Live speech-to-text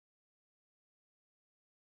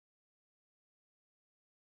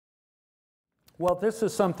Well, this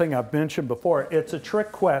is something I've mentioned before. It's a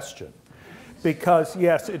trick question because,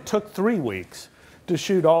 yes, it took 3 weeks to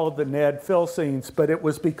shoot all of the Ned Phil scenes, but it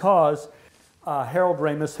was because Harold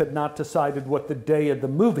Ramis had not decided what the day of the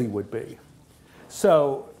movie would be.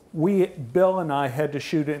 So Bill and I had to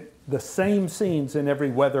shoot the same scenes in every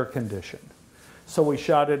weather condition. So we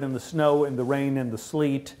shot it in the snow, in the rain, in the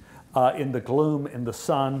sleet, in the gloom, in the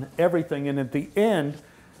sun, everything. And at the end,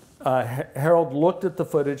 Harold looked at the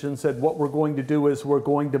footage and said, what we're going to do is we're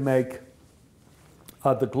going to make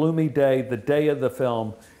the gloomy day the day of the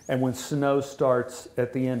film, and when snow starts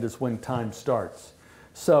at the end is when time starts.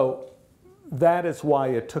 So that is why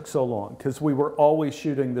it took so long, because we were always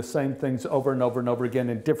shooting the same things over and over and over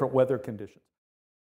again in different weather conditions.